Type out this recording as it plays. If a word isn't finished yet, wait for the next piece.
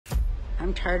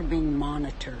I'm tired of being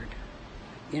monitored,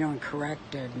 and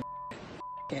corrected.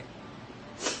 I'm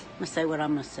gonna say what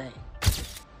I'm gonna say.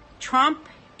 Trump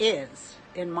is,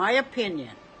 in my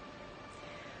opinion,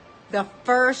 the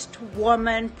first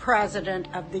woman president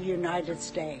of the United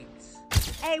States.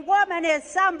 A woman is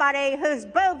somebody whose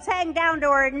boobs hang down to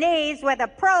her knees with a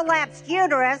prolapsed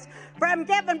uterus from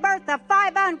giving birth to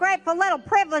 5 ungrateful little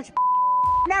privileged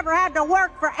never had to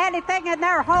work for anything in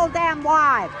their whole damn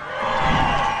life.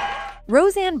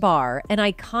 Roseanne Barr, an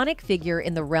iconic figure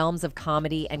in the realms of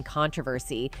comedy and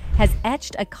controversy, has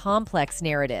etched a complex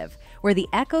narrative where the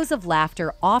echoes of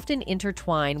laughter often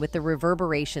intertwine with the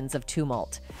reverberations of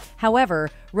tumult. However,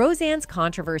 Roseanne's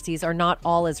controversies are not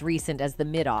all as recent as the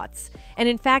mid-aughts, and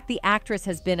in fact, the actress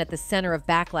has been at the center of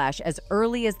backlash as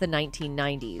early as the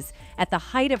 1990s, at the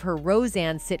height of her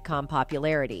Roseanne sitcom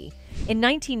popularity. In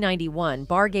 1991,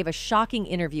 Barr gave a shocking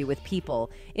interview with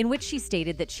People in which she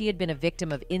stated that she had been a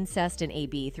victim of incest and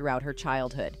AB throughout her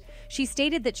childhood. She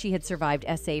stated that she had survived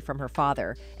SA from her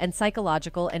father and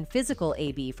psychological and physical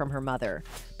AB from her mother.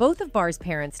 Both of Barr's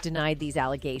parents denied these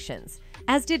allegations,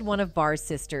 as did one of Barr's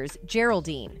sisters,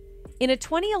 Geraldine. In a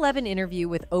 2011 interview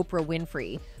with Oprah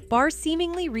Winfrey, Barr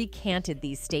seemingly recanted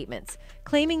these statements,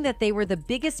 claiming that they were the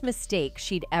biggest mistake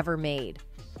she'd ever made.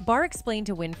 Barr explained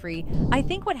to Winfrey, I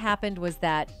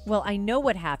know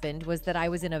what happened was that I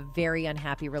was in a very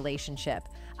unhappy relationship.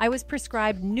 I was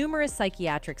prescribed numerous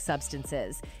psychiatric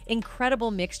substances, incredible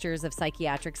mixtures of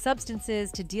psychiatric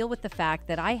substances to deal with the fact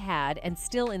that I had, and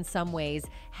still in some ways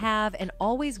have and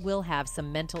always will have,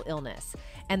 some mental illness.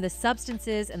 And the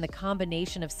substances and the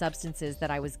combination of substances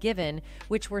that I was given,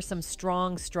 which were some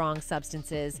strong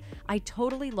substances, I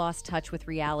totally lost touch with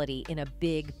reality in a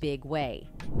big way.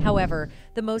 However,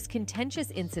 the most contentious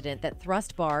incident that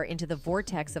thrust Barr into the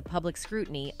vortex of public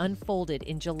scrutiny unfolded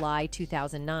in July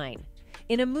 2009.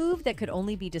 In a move that could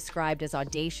only be described as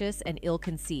audacious and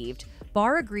ill-conceived,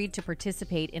 Barr agreed to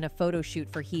participate in a photo shoot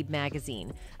for Hebe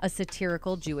magazine, a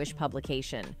satirical Jewish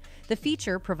publication. The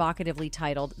feature, provocatively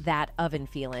titled That Oven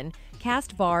Feelin',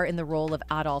 cast Barr in the role of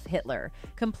Adolf Hitler,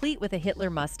 complete with a Hitler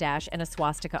mustache and a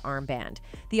swastika armband.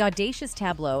 The audacious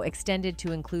tableau extended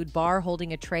to include Barr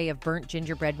holding a tray of burnt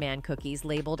gingerbread man cookies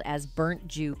labeled as Burnt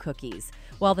Jew Cookies,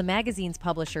 while the magazine's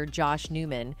publisher, Josh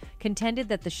Newman, contended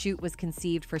that the shoot was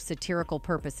conceived for satirical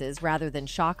purposes rather than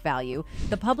shock value.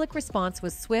 The public response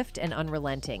was swift and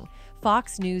unrelenting.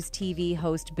 Fox News TV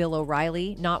host Bill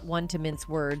O'Reilly, not one to mince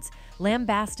words,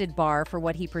 lambasted Barr for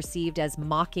what he perceived as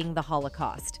mocking the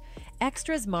Holocaust.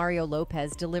 Extra's Mario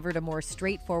Lopez delivered a more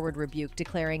straightforward rebuke,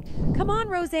 declaring, "Come on,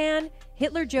 Roseanne!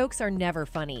 Hitler jokes are never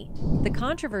funny." The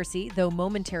controversy, though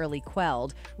momentarily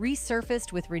quelled,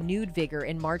 resurfaced with renewed vigor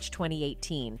in March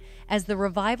 2018, as the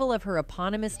revival of her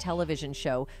eponymous television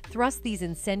show thrust these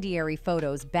incendiary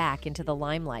photos back into the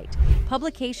limelight.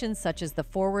 Publications such as The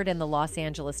Forward and the Los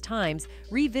Angeles Times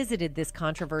revisited this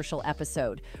controversial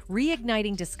episode,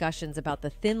 reigniting discussions about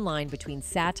the thin line between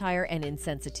satire and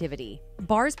insensitivity.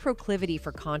 Barr's proclivity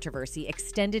for controversy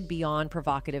extended beyond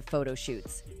provocative photo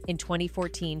shoots. In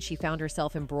 2014, she found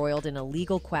herself embroiled in a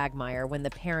legal quagmire when the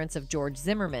parents of George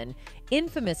Zimmerman,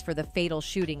 infamous for the fatal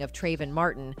shooting of Trayvon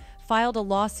Martin, filed a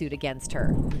lawsuit against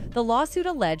her. The lawsuit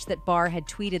alleged that Barr had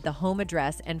tweeted the home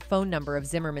address and phone number of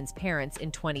Zimmerman's parents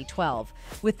in 2012,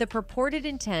 with the purported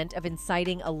intent of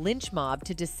inciting a lynch mob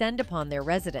to descend upon their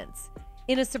residence.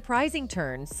 In a surprising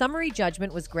turn, summary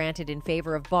judgment was granted in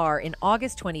favor of Barr in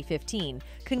August 2015,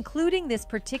 concluding this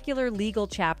particular legal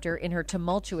chapter in her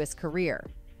tumultuous career.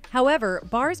 However,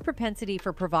 Barr's propensity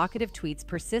for provocative tweets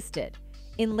persisted.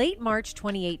 In late March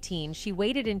 2018, she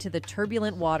waded into the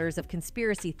turbulent waters of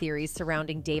conspiracy theories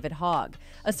surrounding David Hogg,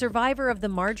 a survivor of the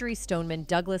Marjorie Stoneman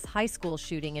Douglas High School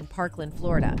shooting in Parkland,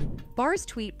 Florida. Barr's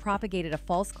tweet propagated a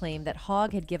false claim that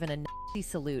Hogg had given a Nazi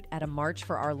salute at a March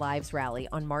for Our Lives rally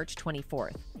on March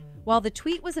 24th. While the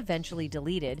tweet was eventually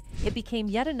deleted, it became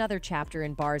yet another chapter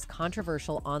in Barr's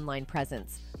controversial online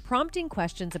presence, prompting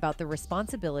questions about the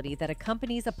responsibility that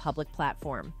accompanies a public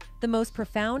platform. The most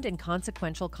profound and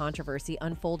consequential controversy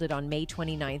unfolded on May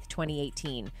 29,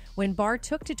 2018, when Barr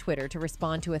took to Twitter to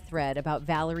respond to a thread about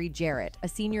Valerie Jarrett, a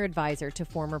senior advisor to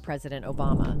former President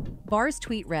Obama. Barr's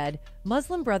tweet read,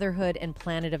 "Muslim Brotherhood and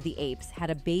Planet of the Apes had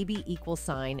a baby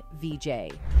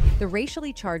 =VJ." The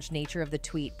racially charged nature of the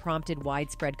tweet prompted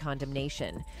widespread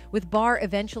condemnation, with Barr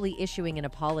eventually issuing an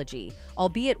apology,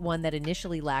 albeit one that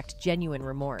initially lacked genuine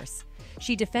remorse.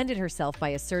 She defended herself by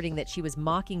asserting that she was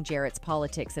mocking Jarrett's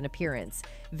politics and appearance,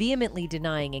 vehemently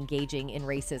denying engaging in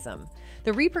racism.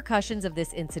 The repercussions of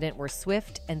this incident were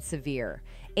swift and severe.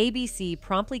 ABC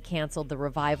promptly canceled the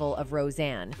revival of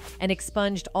Roseanne and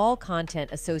expunged all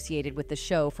content associated with the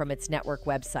show from its network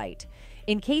website.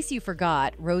 In case you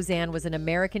forgot, Roseanne was an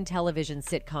American television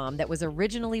sitcom that was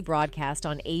originally broadcast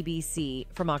on ABC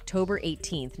from October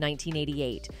 18,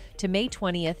 1988 to May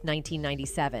 20,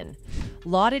 1997.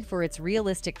 Lauded for its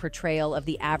realistic portrayal of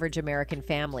the average American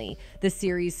family, the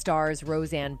series stars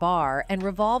Roseanne Barr and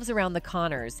revolves around the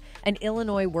Connors, an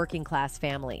Illinois working-class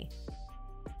family.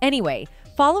 Anyway,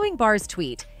 following Barr's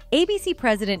tweet, ABC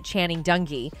President Channing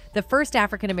Dungey, the first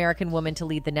African-American woman to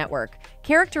lead the network,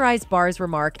 characterized Barr's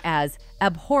remark as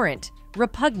abhorrent,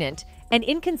 repugnant, and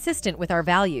inconsistent with our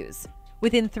values.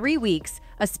 Within 3 weeks,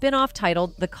 a spin-off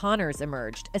titled The Connors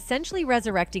emerged, essentially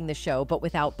resurrecting the show but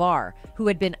without Barr, who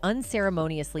had been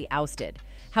unceremoniously ousted.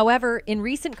 However, in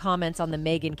recent comments on The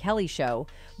Megyn Kelly Show,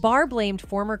 Barr blamed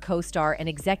former co-star and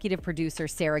executive producer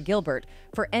Sarah Gilbert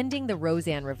for ending the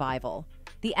Roseanne revival.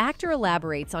 The actor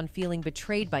elaborates on feeling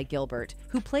betrayed by Gilbert,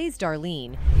 who plays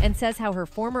Darlene, and says how her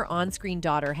former on-screen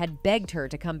daughter had begged her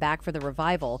to come back for the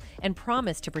revival and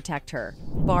promised to protect her.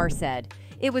 Barr said,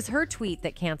 "It was her tweet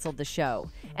that canceled the show."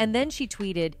 And then she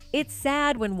tweeted, "It's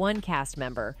sad when one cast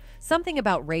member, something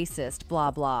about racist,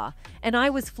 blah blah. And I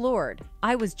was floored.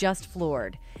 I was just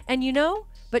floored. And you know,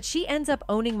 but she ends up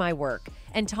owning my work,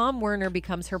 and Tom Werner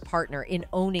becomes her partner in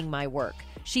owning my work.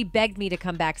 She begged me to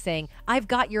come back saying, 'I've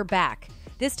got your back.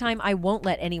 This time I won't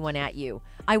let anyone at you.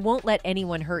 I won't let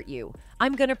anyone hurt you.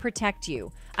 I'm going to protect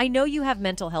you. I know you have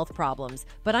mental health problems,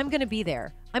 but I'm going to be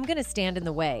there. I'm going to stand in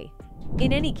the way."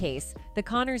 In any case, the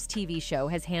Connors TV show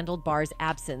has handled Barr's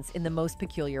absence in the most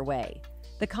peculiar way.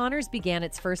 The Connors began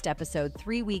its first episode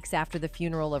 3 weeks after the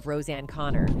funeral of Roseanne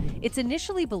Connor. It's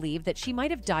initially believed that she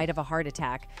might have died of a heart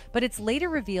attack, but it's later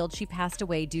revealed she passed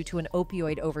away due to an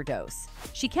opioid overdose.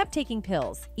 She kept taking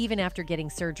pills, even after getting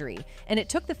surgery, and it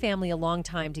took the family a long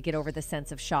time to get over the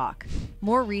sense of shock.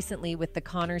 More recently, with the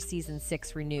Connors Season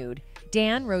 6 renewed,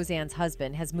 Dan, Roseanne's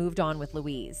husband, has moved on with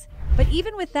Louise. But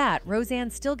even with that,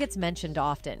 Roseanne still gets mentioned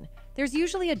often. There's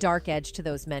usually a dark edge to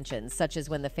those mentions, such as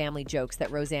when the family jokes that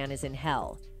Roseanne is in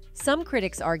hell. Some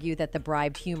critics argue that the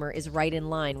bribed humor is right in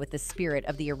line with the spirit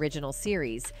of the original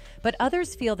series, but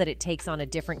others feel that it takes on a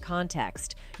different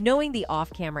context, knowing the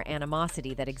off-camera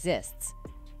animosity that exists.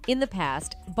 In the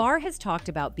past, Barr has talked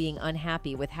about being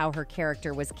unhappy with how her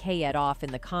character was K-ed off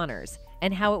in The Connors,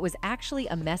 and how it was actually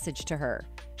a message to her.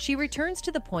 She returns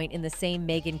to the point in the same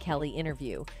Megyn Kelly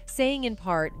interview, saying in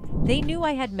part, "They knew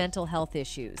I had mental health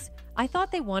issues. I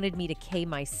thought they wanted me to K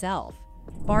myself."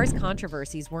 Barr's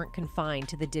controversies weren't confined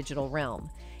to the digital realm.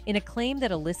 In a claim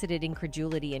that elicited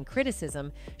incredulity and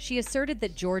criticism, she asserted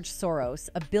that George Soros,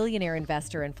 a billionaire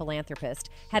investor and philanthropist,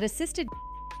 had assisted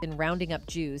in rounding up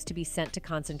Jews to be sent to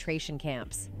concentration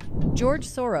camps. George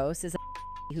Soros is a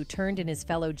who turned in his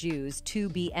fellow Jews to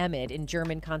be emid in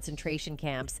German concentration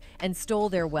camps and stole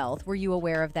their wealth. Were you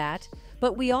aware of that?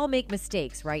 But we all make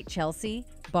mistakes, right, Chelsea?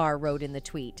 Barr wrote in the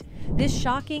tweet. This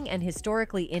shocking and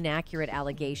historically inaccurate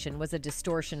allegation was a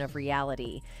distortion of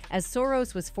reality, as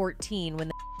Soros was 14 when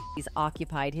the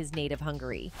occupied his native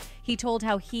Hungary. He told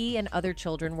how he and other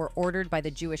children were ordered by the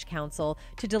Jewish Council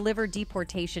to deliver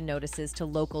deportation notices to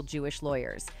local Jewish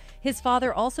lawyers. His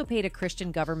father also paid a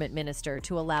Christian government minister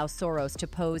to allow Soros to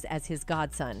pose as his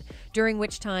godson, during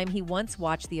which time he once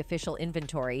watched the official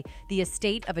inventory, the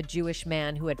estate of a Jewish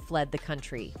man who had fled the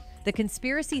country. The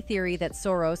conspiracy theory that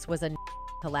Soros was a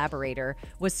collaborator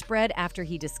was spread after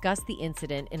he discussed the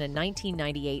incident in a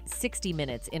 1998 60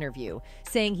 Minutes interview,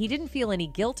 saying he didn't feel any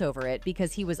guilt over it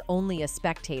because he was only a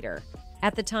spectator.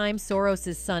 At the time,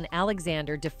 Soros' son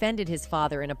Alexander defended his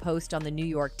father in a post on the New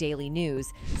York Daily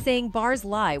News, saying Barr's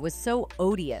lie was so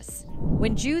odious.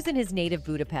 When Jews in his native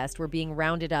Budapest were being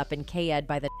rounded up and K-ed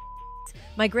by the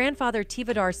my grandfather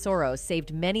Tivadar Soros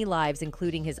saved many lives,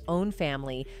 including his own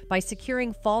family, by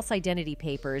securing false identity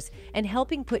papers and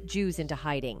helping put Jews into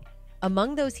hiding.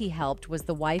 Among those he helped was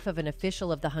the wife of an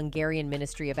official of the Hungarian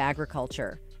Ministry of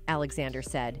Agriculture, Alexander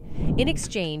said. In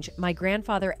exchange, my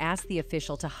grandfather asked the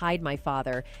official to hide my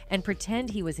father and pretend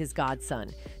he was his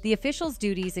godson. The official's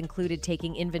duties included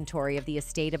taking inventory of the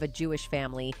estate of a Jewish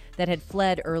family that had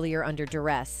fled earlier under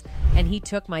duress, and he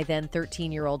took my then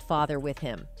 13-year-old father with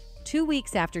him. 2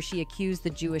 weeks after she accused the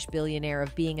Jewish billionaire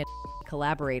of being a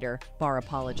collaborator, Barr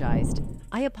apologized.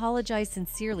 "I apologize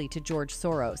sincerely to George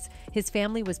Soros. His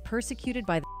family was persecuted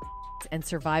by the and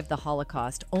survived the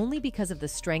Holocaust only because of the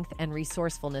strength and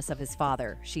resourcefulness of his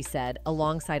father, she said,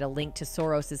 alongside a link to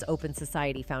Soros's Open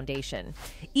Society Foundation.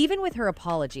 Even with her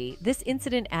apology, this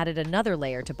incident added another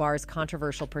layer to Barr's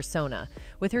controversial persona,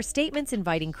 with her statements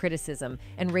inviting criticism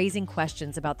and raising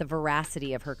questions about the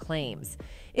veracity of her claims.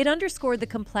 It underscored the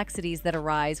complexities that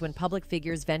arise when public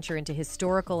figures venture into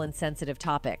historical and sensitive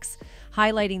topics,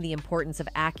 highlighting the importance of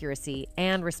accuracy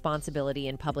and responsibility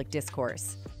in public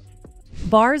discourse.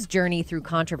 Barr's journey through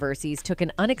controversies took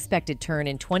an unexpected turn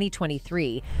in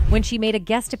 2023 when she made a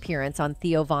guest appearance on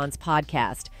Theo Von's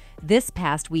podcast, This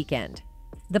Past Weekend.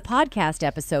 The podcast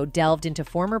episode delved into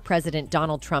former President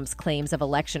Donald Trump's claims of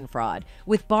election fraud,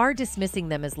 with Barr dismissing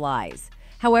them as lies.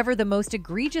 However, the most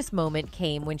egregious moment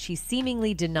came when she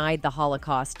seemingly denied the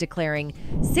Holocaust, declaring,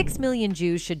 6 million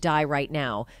Jews should die right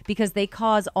now because they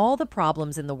cause all the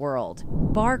problems in the world.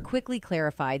 Barr quickly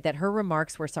clarified that her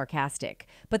remarks were sarcastic,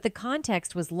 but the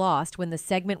context was lost when the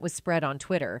segment was spread on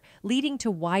Twitter, leading to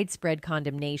widespread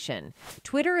condemnation.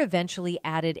 Twitter eventually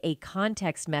added a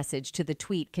context message to the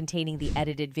tweet containing the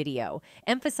edited video,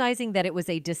 emphasizing that it was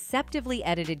a deceptively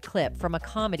edited clip from a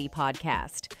comedy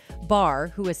podcast. Barr,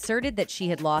 who asserted that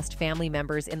she had lost family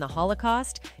members in the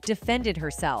Holocaust, defended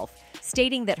herself,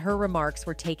 stating that her remarks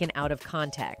were taken out of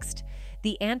context.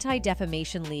 The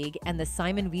Anti-Defamation League and the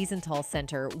Simon Wiesenthal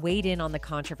Center weighed in on the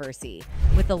controversy,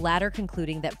 with the latter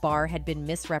concluding that Barr had been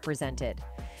misrepresented.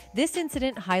 This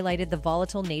incident highlighted the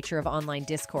volatile nature of online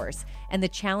discourse and the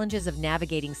challenges of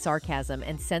navigating sarcasm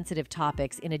and sensitive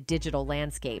topics in a digital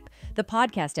landscape. The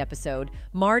podcast episode,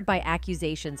 marred by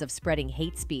accusations of spreading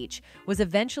hate speech, was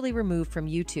eventually removed from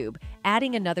YouTube,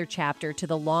 adding another chapter to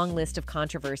the long list of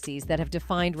controversies that have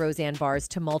defined Roseanne Barr's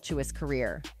tumultuous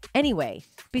career. Anyway,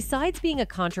 besides being a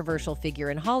controversial figure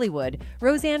in Hollywood,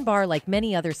 Roseanne Barr, like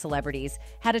many other celebrities,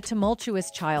 had a tumultuous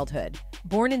childhood.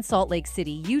 Born in Salt Lake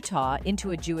City, Utah,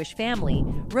 into a Jewish family,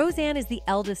 Roseanne is the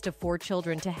eldest of 4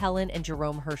 children to Helen and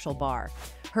Jerome Herschel Barr.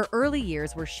 Her early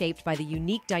years were shaped by the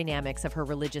unique dynamics of her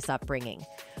religious upbringing.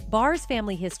 Barr's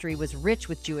family history was rich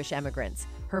with Jewish immigrants,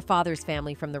 her father's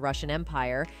family from the Russian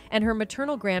Empire, and her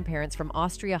maternal grandparents from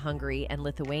Austria-Hungary and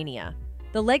Lithuania.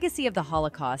 The legacy of the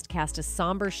Holocaust cast a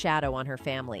somber shadow on her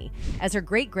family, as her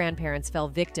great-grandparents fell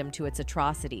victim to its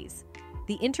atrocities.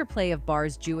 The interplay of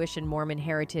Barr's Jewish and Mormon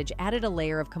heritage added a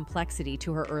layer of complexity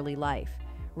to her early life.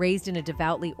 Raised in a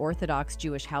devoutly Orthodox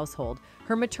Jewish household,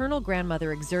 her maternal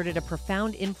grandmother exerted a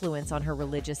profound influence on her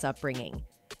religious upbringing.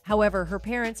 However, her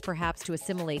parents, perhaps to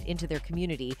assimilate into their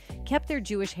community, kept their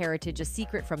Jewish heritage a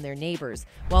secret from their neighbors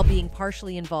while being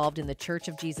partially involved in the Church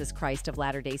of Jesus Christ of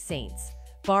Latter-day Saints.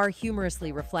 Barr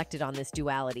humorously reflected on this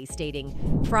duality,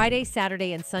 stating, "Friday,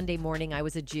 Saturday, and Sunday morning I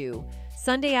was a Jew.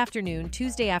 Sunday afternoon,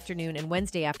 Tuesday afternoon, and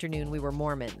Wednesday afternoon we were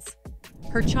Mormons."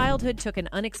 Her childhood took an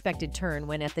unexpected turn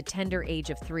when, at the tender age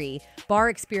of 3, Barr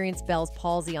experienced Bell's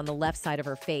palsy on the left side of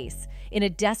her face. In a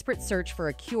desperate search for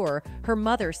a cure, her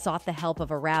mother sought the help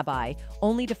of a rabbi,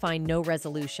 only to find no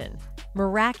resolution.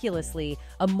 Miraculously,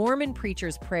 a Mormon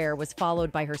preacher's prayer was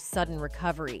followed by her sudden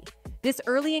recovery. This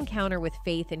early encounter with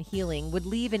faith and healing would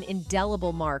leave an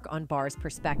indelible mark on Barr's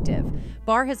perspective.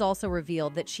 Barr has also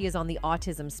revealed that she is on the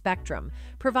autism spectrum,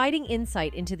 providing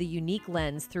insight into the unique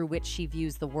lens through which she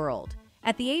views the world.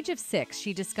 At the age of 6,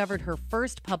 she discovered her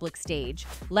first public stage,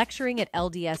 lecturing at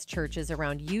LDS churches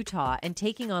around Utah and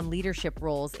taking on leadership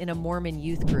roles in a Mormon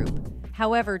youth group.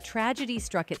 However, tragedy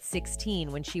struck at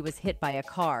 16 when she was hit by a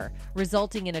car,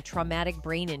 resulting in a traumatic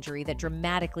brain injury that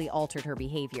dramatically altered her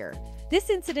behavior.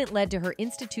 This incident led to her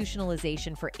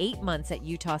institutionalization for 8 months at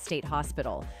Utah State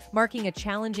Hospital, marking a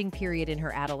challenging period in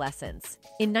her adolescence.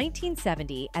 In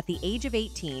 1970, at the age of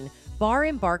 18, Barr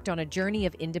embarked on a journey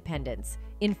of independence,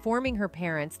 informing her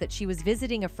parents that she was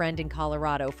visiting a friend in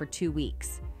Colorado for 2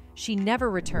 weeks. She never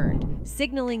returned,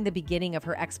 signaling the beginning of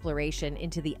her exploration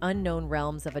into the unknown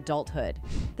realms of adulthood.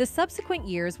 The subsequent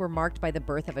years were marked by the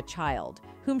birth of a child,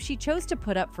 whom she chose to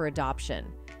put up for adoption.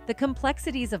 The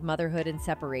complexities of motherhood and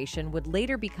separation would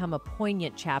later become a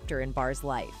poignant chapter in Barr's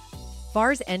life.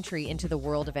 Barr's entry into the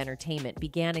world of entertainment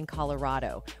began in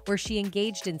Colorado, where she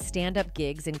engaged in stand-up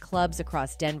gigs in clubs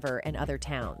across Denver and other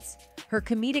towns. Her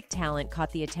comedic talent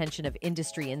caught the attention of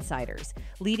industry insiders,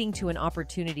 leading to an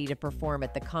opportunity to perform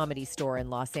at the Comedy Store in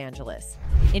Los Angeles.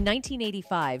 In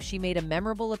 1985, she made a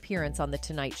memorable appearance on The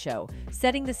Tonight Show,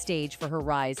 setting the stage for her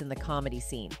rise in the comedy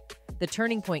scene. The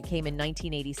turning point came in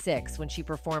 1986 when she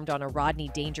performed on a Rodney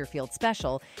Dangerfield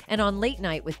special and on Late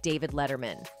Night with David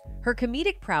Letterman. Her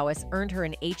comedic prowess earned her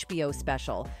an HBO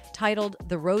special titled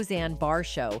The Roseanne Barr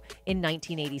Show in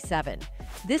 1987.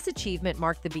 This achievement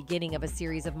marked the beginning of a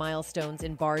series of milestones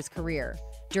in Barr's career.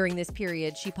 During this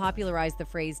period, she popularized the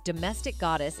phrase domestic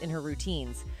goddess in her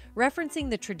routines, referencing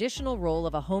the traditional role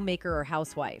of a homemaker or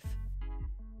housewife.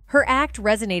 Her act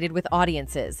resonated with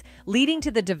audiences, leading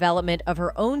to the development of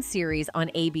her own series on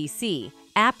ABC,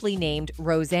 aptly named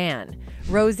Roseanne.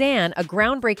 Roseanne, a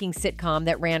groundbreaking sitcom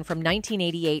that ran from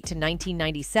 1988 to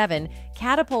 1997,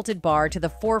 catapulted Barr to the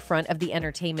forefront of the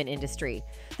entertainment industry.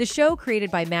 The show,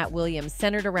 created by Matt Williams,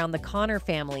 centered around the Connor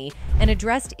family and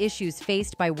addressed issues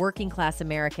faced by working-class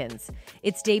Americans.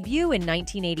 Its debut in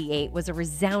 1988 was a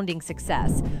resounding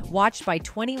success, watched by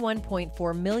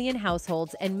 21.4 million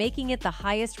households and making it the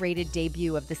highest-rated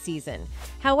debut of the season.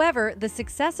 However, the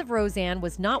success of Roseanne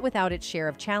was not without its share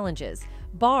of challenges.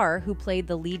 Barr, who played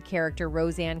the lead character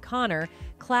Roseanne Connor,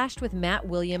 clashed with Matt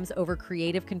Williams over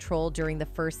creative control during the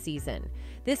first season.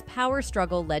 This power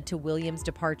struggle led to Williams'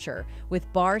 departure,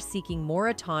 with Barr seeking more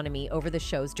autonomy over the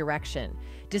show's direction.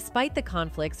 Despite the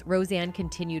conflicts, Roseanne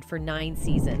continued for 9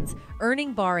 seasons,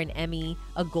 earning Barr an Emmy,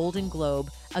 a Golden Globe,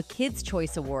 a Kids'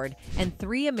 Choice Award, and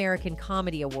 3 American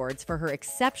Comedy Awards for her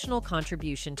exceptional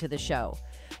contribution to the show.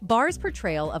 Barr's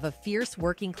portrayal of a fierce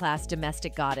working-class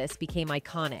domestic goddess became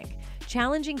iconic,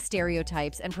 challenging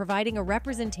stereotypes and providing a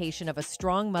representation of a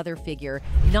strong mother figure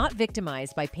not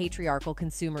victimized by patriarchal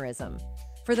consumerism.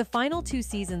 For the final 2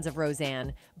 seasons of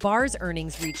Roseanne, Barr's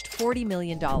earnings reached $40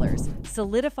 million,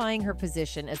 solidifying her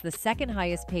position as the second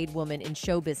highest-paid woman in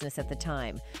show business at the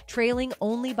time, trailing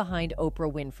only behind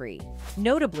Oprah Winfrey.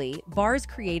 Notably, Barr's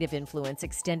creative influence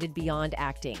extended beyond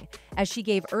acting, as she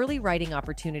gave early writing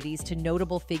opportunities to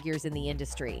notable figures in the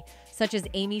industry, such as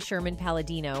Amy Sherman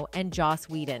Palladino and Joss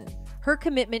Whedon. Her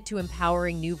commitment to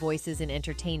empowering new voices in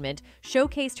entertainment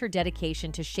showcased her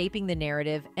dedication to shaping the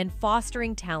narrative and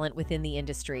fostering talent within the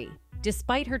industry.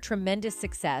 Despite her tremendous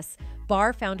success,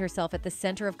 Barr found herself at the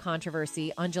center of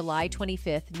controversy on July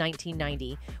 25,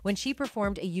 1990, when she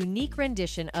performed a unique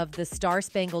rendition of the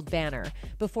Star-Spangled Banner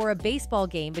before a baseball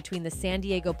game between the San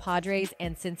Diego Padres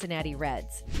and Cincinnati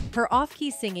Reds. Her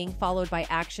off-key singing, followed by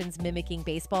actions mimicking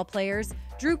baseball players,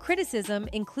 drew criticism,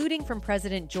 including from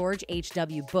President George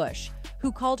H.W. Bush,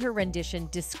 who called her rendition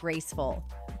disgraceful.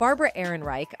 Barbara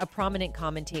Ehrenreich, a prominent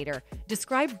commentator,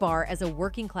 described Barr as a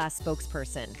working-class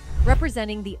spokesperson,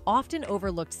 representing the often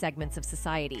overlooked segments of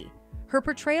society. Her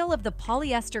portrayal of the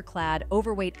polyester-clad,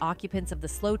 overweight occupants of the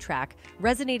slow track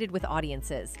resonated with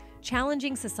audiences,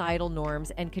 challenging societal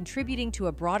norms and contributing to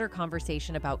a broader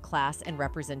conversation about class and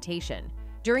representation.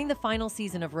 During the final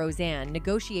season of Roseanne,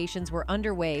 negotiations were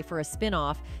underway for a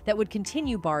spin-off that would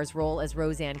continue Barr's role as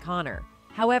Roseanne Connor.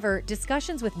 However,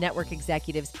 discussions with network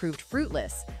executives proved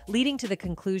fruitless, leading to the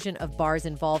conclusion of Barr's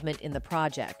involvement in the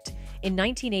project. In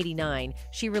 1989,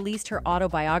 she released her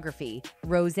autobiography,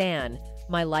 Roseanne: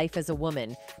 My Life as a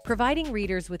Woman, providing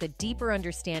readers with a deeper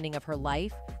understanding of her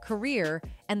life, career,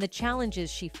 and the challenges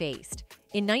she faced.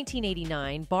 In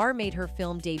 1989, Barr made her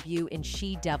film debut in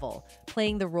She-Devil,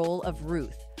 playing the role of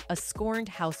Ruth, a scorned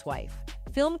housewife.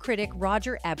 Film critic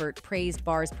Roger Ebert praised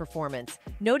Barr's performance,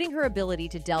 noting her ability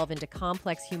to delve into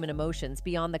complex human emotions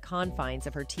beyond the confines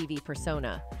of her TV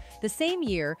persona. The same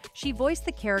year, she voiced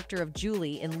the character of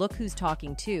Julie in Look Who's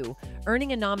Talking To,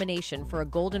 earning a nomination for a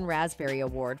Golden Raspberry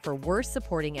Award for Worst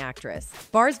Supporting Actress.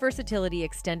 Barr's versatility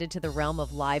extended to the realm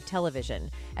of live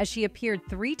television, as she appeared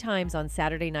 3 times on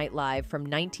Saturday Night Live from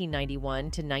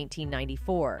 1991 to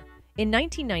 1994. In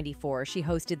 1994, she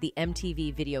hosted the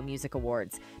MTV Video Music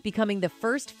Awards, becoming the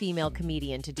first female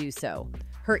comedian to do so.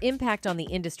 Her impact on the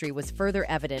industry was further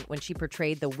evident when she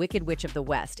portrayed the Wicked Witch of the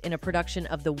West in a production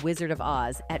of The Wizard of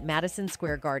Oz at Madison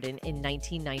Square Garden in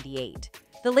 1998.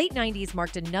 The late 90s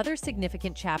marked another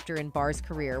significant chapter in Barr's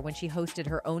career when she hosted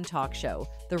her own talk show,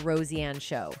 The Roseanne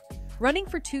Show. Running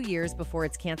for 2 years before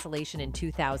its cancellation in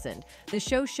 2000, the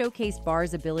show showcased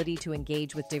Barr's ability to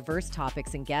engage with diverse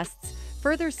topics and guests,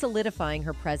 further solidifying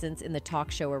her presence in the talk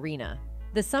show arena.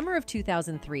 The summer of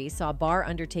 2003 saw Barr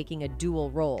undertaking a dual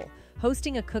role,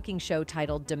 hosting a cooking show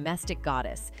titled Domestic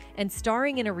Goddess, and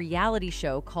starring in a reality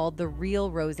show called The Real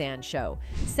Roseanne Show,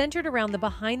 centered around the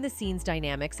behind-the-scenes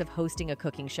dynamics of hosting a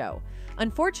cooking show.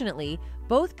 Unfortunately,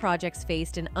 both projects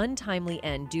faced an untimely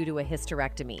end due to a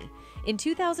hysterectomy. In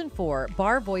 2004,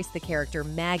 Barr voiced the character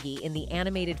Maggie in the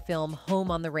animated film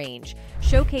Home on the Range,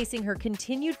 showcasing her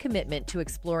continued commitment to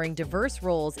exploring diverse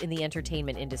roles in the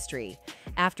entertainment industry.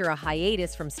 After a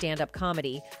hiatus from stand-up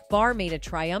comedy, Barr made a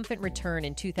triumphant return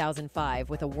in 2005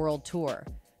 with a world tour.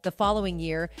 The following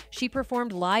year, she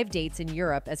performed live dates in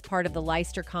Europe as part of the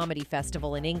Leicester Comedy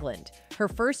Festival in England. Her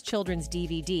first children's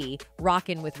DVD,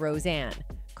 Rockin' with Roseanne,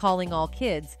 Calling All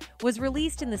Kids, was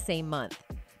released in the same month.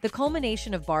 The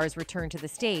culmination of Barr's return to the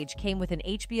stage came with an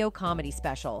HBO comedy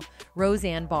special,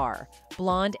 Roseanne Barr,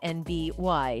 Blonde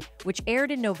NBY, which aired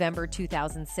in November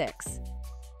 2006.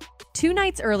 2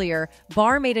 nights earlier,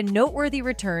 Barr made a noteworthy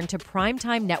return to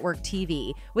primetime network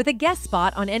TV with a guest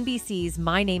spot on NBC's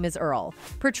My Name is Earl,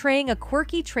 portraying a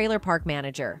quirky trailer park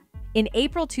manager. In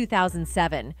April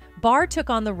 2007, Barr took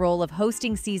on the role of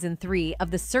hosting Season 3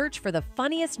 of The Search for the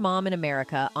Funniest Mom in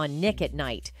America on Nick at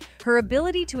Night. Her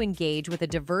ability to engage with a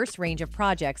diverse range of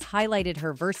projects highlighted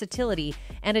her versatility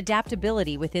and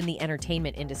adaptability within the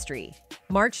entertainment industry.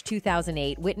 March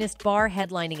 2008 witnessed Barr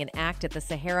headlining an act at the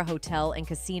Sahara Hotel and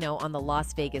Casino on the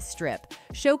Las Vegas Strip,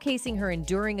 showcasing her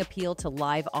enduring appeal to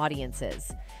live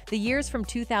audiences. The years from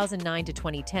 2009 to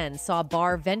 2010 saw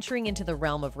Barr venturing into the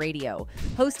realm of radio,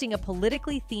 hosting a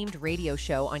politically themed radio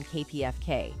show on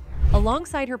KPFK.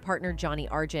 Alongside her partner Johnny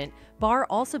Argent, Barr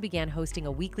also began hosting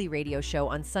a weekly radio show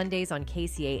on Sundays on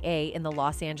KCAA in the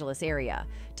Los Angeles area,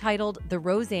 titled The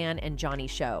Roseanne and Johnny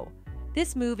Show.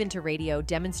 This move into radio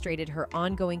demonstrated her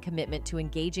ongoing commitment to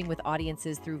engaging with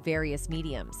audiences through various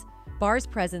mediums. Barr's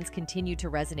presence continued to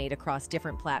resonate across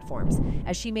different platforms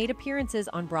as she made appearances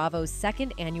on Bravo's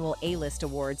second annual A-List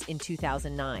Awards in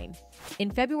 2009.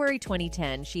 In February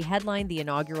 2010, she headlined the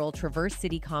inaugural Traverse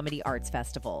City Comedy Arts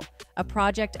Festival, a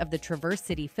project of the Traverse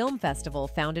City Film Festival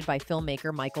founded by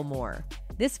filmmaker Michael Moore.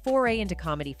 This foray into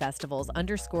comedy festivals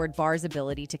underscored Barr's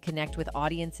ability to connect with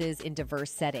audiences in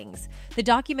diverse settings. The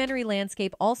documentary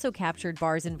landscape also captured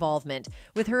Barr's involvement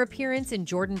with her appearance in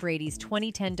Jordan Brady's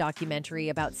 2010 documentary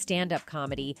about stand-up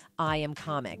comedy, I Am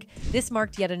Comic. This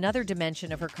marked yet another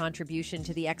dimension of her contribution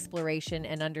to the exploration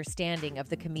and understanding of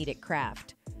the comedic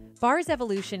craft. Barr's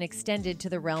evolution extended to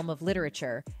the realm of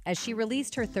literature as she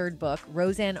released her third book,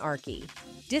 Roseanne Archie,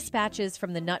 Dispatches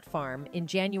from the Nut Farm, in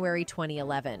January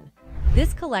 2011.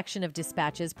 This collection of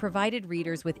dispatches provided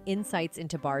readers with insights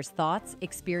into Barr's thoughts,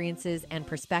 experiences, and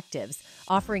perspectives,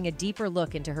 offering a deeper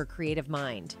look into her creative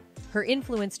mind. Her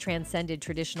influence transcended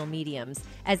traditional mediums,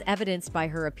 as evidenced by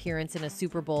her appearance in a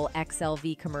Super Bowl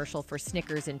XLV commercial for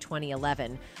Snickers in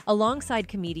 2011, alongside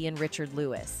comedian Richard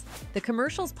Lewis. The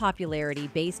commercial's popularity,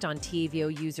 based on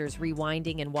TiVo users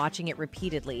rewinding and watching it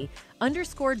repeatedly,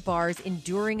 underscored Barr's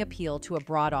enduring appeal to a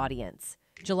broad audience.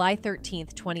 July 13,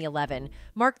 2011,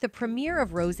 marked the premiere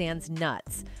of Roseanne's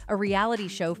Nuts, a reality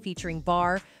show featuring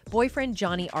Barr, boyfriend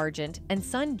Johnny Argent, and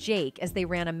son Jake as they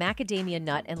ran a macadamia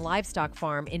nut and livestock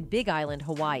farm in Big Island,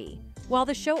 Hawaii. While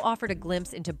the show offered a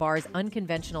glimpse into Barr's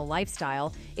unconventional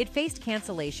lifestyle, it faced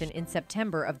cancellation in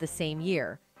September of the same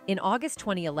year. In August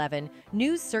 2011,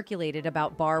 news circulated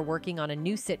about Barr working on a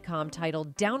new sitcom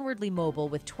titled Downwardly Mobile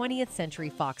with 20th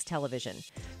Century Fox Television.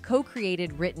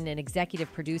 Co-created, written, and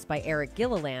executive produced by Eric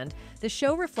Gilliland, the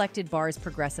show reflected Barr's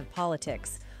progressive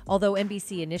politics. Although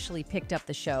NBC initially picked up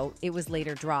the show, it was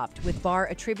later dropped, with Barr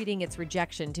attributing its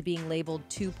rejection to being labeled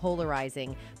too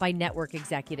polarizing by network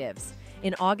executives.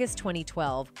 In August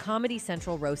 2012, Comedy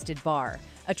Central roasted Barr,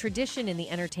 a tradition in the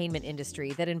entertainment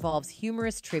industry that involves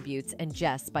humorous tributes and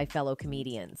jests by fellow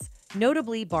comedians.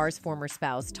 Notably, Barr's former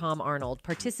spouse, Tom Arnold,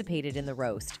 participated in the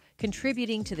roast,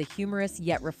 contributing to the humorous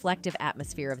yet reflective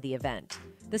atmosphere of the event.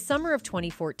 The summer of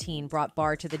 2014 brought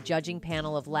Barr to the judging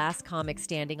panel of Last Comic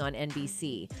Standing on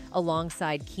NBC,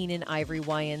 alongside Keenan Ivory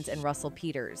Wayans and Russell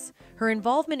Peters. Her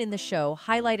involvement in the show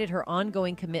highlighted her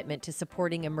ongoing commitment to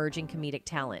supporting emerging comedic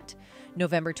talent.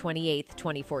 November 28,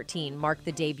 2014 marked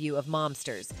the debut of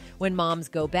Momsters, When Moms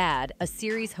Go Bad, a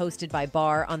series hosted by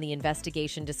Barr on the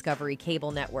Investigation Discovery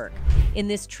cable network. In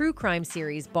this true crime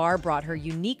series, Barr brought her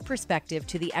unique perspective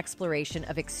to the exploration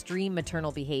of extreme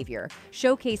maternal behavior,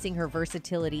 showcasing her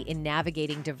versatility in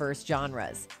navigating diverse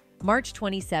genres. March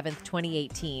 27,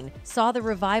 2018, saw the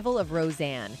revival of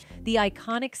Roseanne, the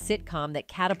iconic sitcom that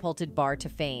catapulted Barr to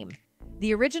fame.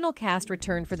 The original cast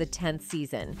returned for the 10th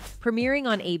season, premiering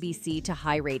on ABC to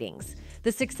high ratings.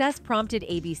 The success prompted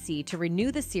ABC to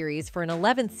renew the series for an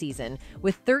 11th season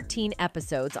with 13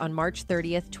 episodes on March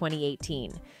 30,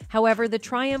 2018. However, the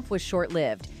triumph was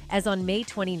short-lived, as on May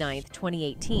 29,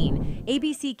 2018,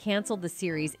 ABC canceled the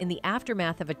series in the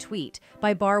aftermath of a tweet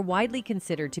by Barr widely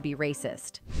considered to be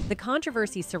racist. The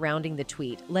controversy surrounding the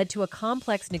tweet led to a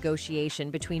complex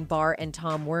negotiation between Barr and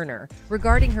Tom Werner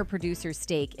regarding her producer's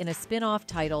stake in a spin-off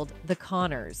titled The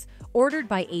Conners, ordered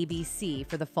by ABC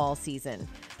for the fall season.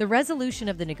 The resolution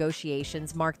of the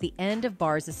negotiations marked the end of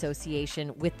Barr's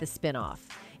association with the spin-off.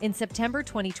 In September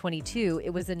 2022, it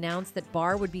was announced that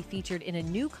Barr would be featured in a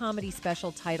new comedy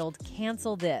special titled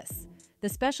Cancel This. The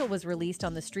special was released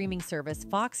on the streaming service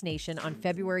Fox Nation on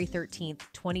February 13,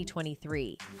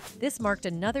 2023. This marked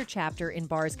another chapter in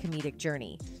Barr's comedic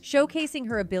journey, showcasing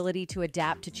her ability to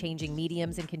adapt to changing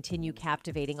mediums and continue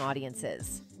captivating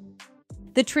audiences.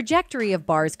 The trajectory of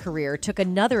Barr's career took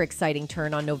another exciting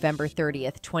turn on November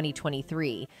 30th,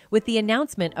 2023, with the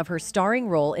announcement of her starring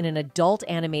role in an adult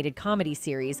animated comedy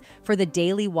series for the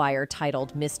Daily Wire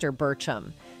titled Mr.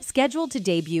 Burcham. Scheduled to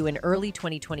debut in early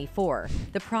 2024,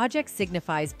 the project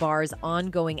signifies Barr's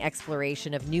ongoing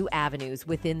exploration of new avenues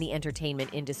within the entertainment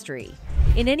industry.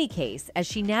 In any case, as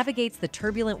she navigates the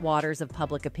turbulent waters of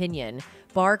public opinion,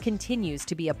 Barr continues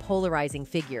to be a polarizing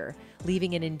figure,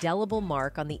 leaving an indelible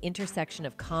mark on the intersection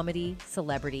of comedy,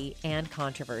 celebrity, and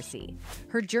controversy.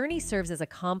 Her journey serves as a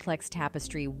complex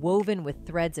tapestry woven with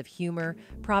threads of humor,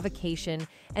 provocation,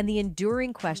 and the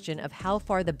enduring question of how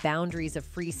far the boundaries of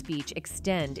free speech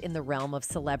extend in the realm of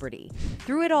celebrity.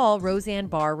 Through it all, Roseanne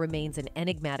Barr remains an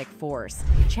enigmatic force,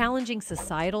 challenging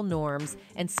societal norms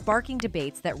and sparking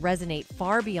debates that resonate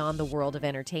far beyond the world of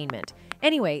entertainment.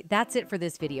 Anyway, that's it for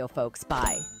this video, folks.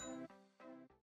 Bye.